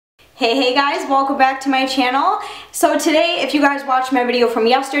Hey guys, welcome back to my channel. So today, if you guys watched my video from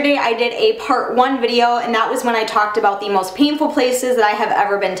yesterday, I did a part 1 video, and that was when I talked about the most painful places that I have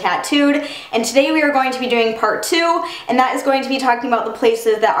ever been tattooed. And today we are going to be doing part 2, and that is going to be talking about the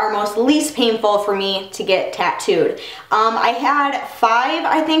places that are most least painful for me to get tattooed. I had 5,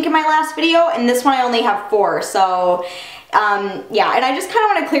 I think, in my last video, and this one I only have 4, so yeah, and I just kind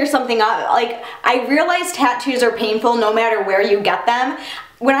of want to clear something up. Like, I realize tattoos are painful no matter where you get them.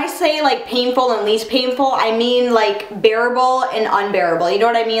 When I say like painful and least painful, I mean like bearable and unbearable. You know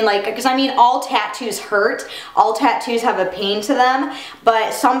what I mean? Like, because I mean all tattoos hurt, all tattoos have a pain to them,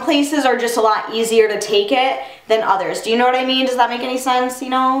 but some places are just a lot easier to take it than others. Do you know what I mean? Does that make any sense? You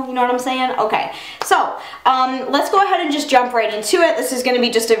know what I'm saying? Okay, so let's go ahead and just jump right into it. This is going to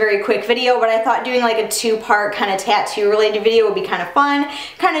be just a very quick video, but I thought doing like a 2-part kind of tattoo related video would be kind of fun,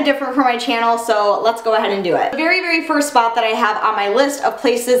 kind of different for my channel, so let's go ahead and do it. The very first spot that I have on my list of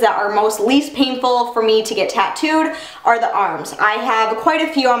places that are most least painful for me to get tattooed are the arms. I have quite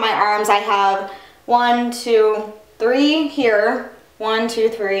a few on my arms. I have 1, 2, 3 here, 1, 2,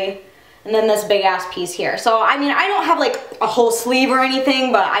 3, and then this big ass piece here. So I mean, I don't have like a whole sleeve or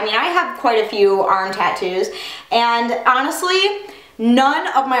anything, but I mean, I have quite a few arm tattoos, and honestly, none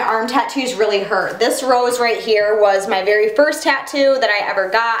of my arm tattoos really hurt. This rose right here was my very first tattoo that I ever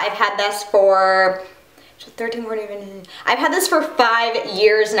got. I've had this for 13, 14, I've had this for 5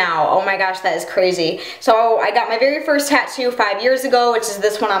 years now. Oh my gosh, that is crazy. So I got my very first tattoo 5 years ago, which is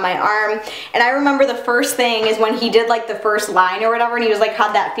this one on my arm. And I remember the first thing is when he did like the first line or whatever, and he was like,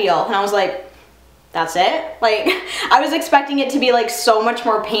 "How'd that feel?" And I was like, "That's it?" Like, I was expecting it to be like so much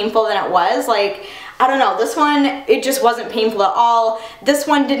more painful than it was. Like, I don't know, this one, it just wasn't painful at all. This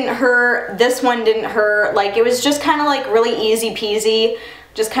one didn't hurt, this one didn't hurt. Like, it was just kind of like really easy peasy.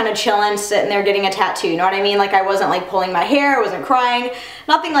 Just kind of chilling, sitting there getting a tattoo, you know what I mean? Like, I wasn't like pulling my hair, I wasn't crying,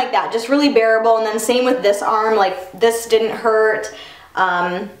 nothing like that, just really bearable. And then same with this arm, like this didn't hurt,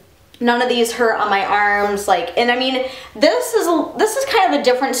 none of these hurt on my arms, like, and I mean, this is kind of a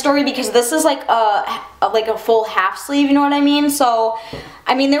different story because this is like a full half sleeve, you know what I mean? So,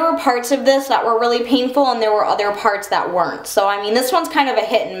 I mean, there were parts of this that were really painful and there were other parts that weren't. So, I mean, this one's kind of a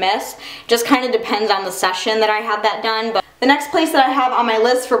hit and miss, just kind of depends on the session that I had that done. But the next place that I have on my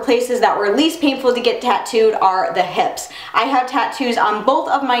list for places that were least painful to get tattooed are the hips. I have tattoos on both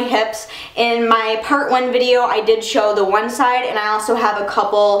of my hips. In my part 1 video, I did show the one side, and I also have a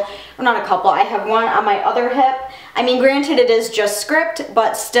couple, or not a couple, I have one on my other hip. I mean, granted it is just script,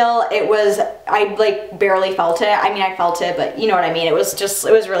 but still it was, I like barely felt it. I mean, I felt it, but you know what I mean. It was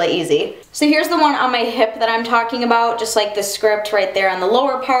really easy. So here's the one on my hip that I'm talking about, just like the script right there on the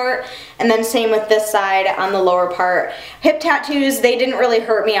lower part, and then same with this side on the lower part. Hip tattoos, they didn't really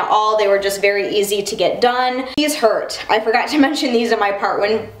hurt me at all. They were just very easy to get done. These hurt. I forgot to mention these in my part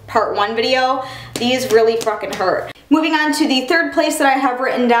one video. These really fucking hurt. Moving on to the third place that I have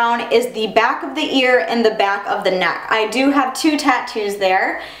written down is the back of the ear and the back of the neck. I do have 2 tattoos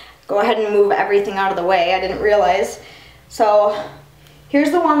there. Go ahead and move everything out of the way. I didn't realize. So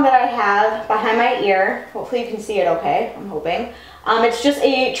here's the one that I have behind my ear. Hopefully you can see it okay, I'm hoping. It's just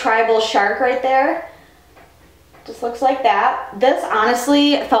a tribal shark right there. Just looks like that. This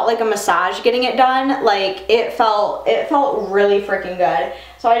honestly felt like a massage getting it done. Like, it felt really freaking good.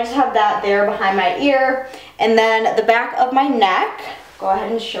 So I just have that there behind my ear. And then the back of my neck, go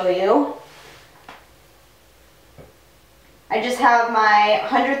ahead and show you. I just have my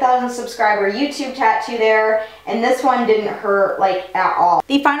 100,000 subscriber YouTube tattoo there, and this one didn't hurt like at all.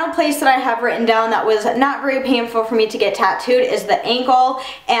 The final place that I have written down that was not very painful for me to get tattooed is the ankle,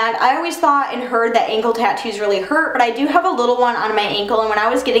 and I always thought and heard that ankle tattoos really hurt, but I do have a little one on my ankle, and when I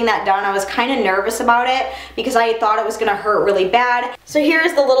was getting that done I was kind of nervous about it because I thought it was going to hurt really bad. So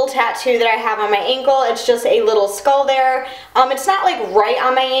here's the little tattoo that I have on my ankle. It's just a little skull there. It's not like right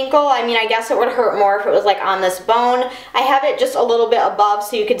on my ankle. I mean, I guess it would hurt more if it was like on this bone. I have it just a little bit above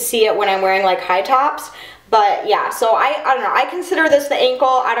so you could see it when I'm wearing like high tops. But yeah, so I don't know, I consider this the ankle.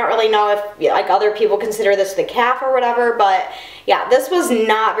 I don't really know if like other people consider this the calf or whatever, but yeah, this was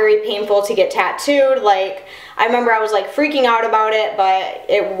not very painful to get tattooed. Like, I remember I was like freaking out about it, but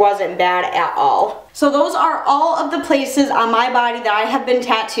it wasn't bad at all. So those are all of the places on my body that I have been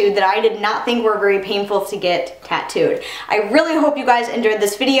tattooed that I did not think were very painful to get tattooed. I really hope you guys enjoyed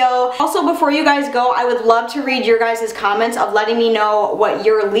this video. Also, before you guys go, I would love to read your guys' comments of letting me know what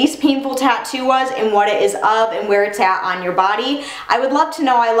your least painful tattoo was and what it is of and where it's at on your body. I would love to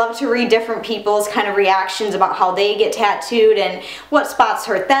know. I love to read different people's kind of reactions about how they get tattooed and what spots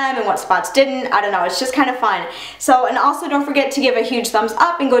hurt them and what spots didn't. I don't know, it's just kind of fun. So, and also don't forget to give a huge thumbs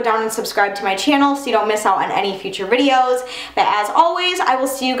up and go down and subscribe to my channel so you don't miss out on any future videos. But as always, I will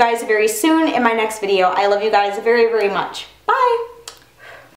see you guys very soon in my next video. I love you guys very, very much.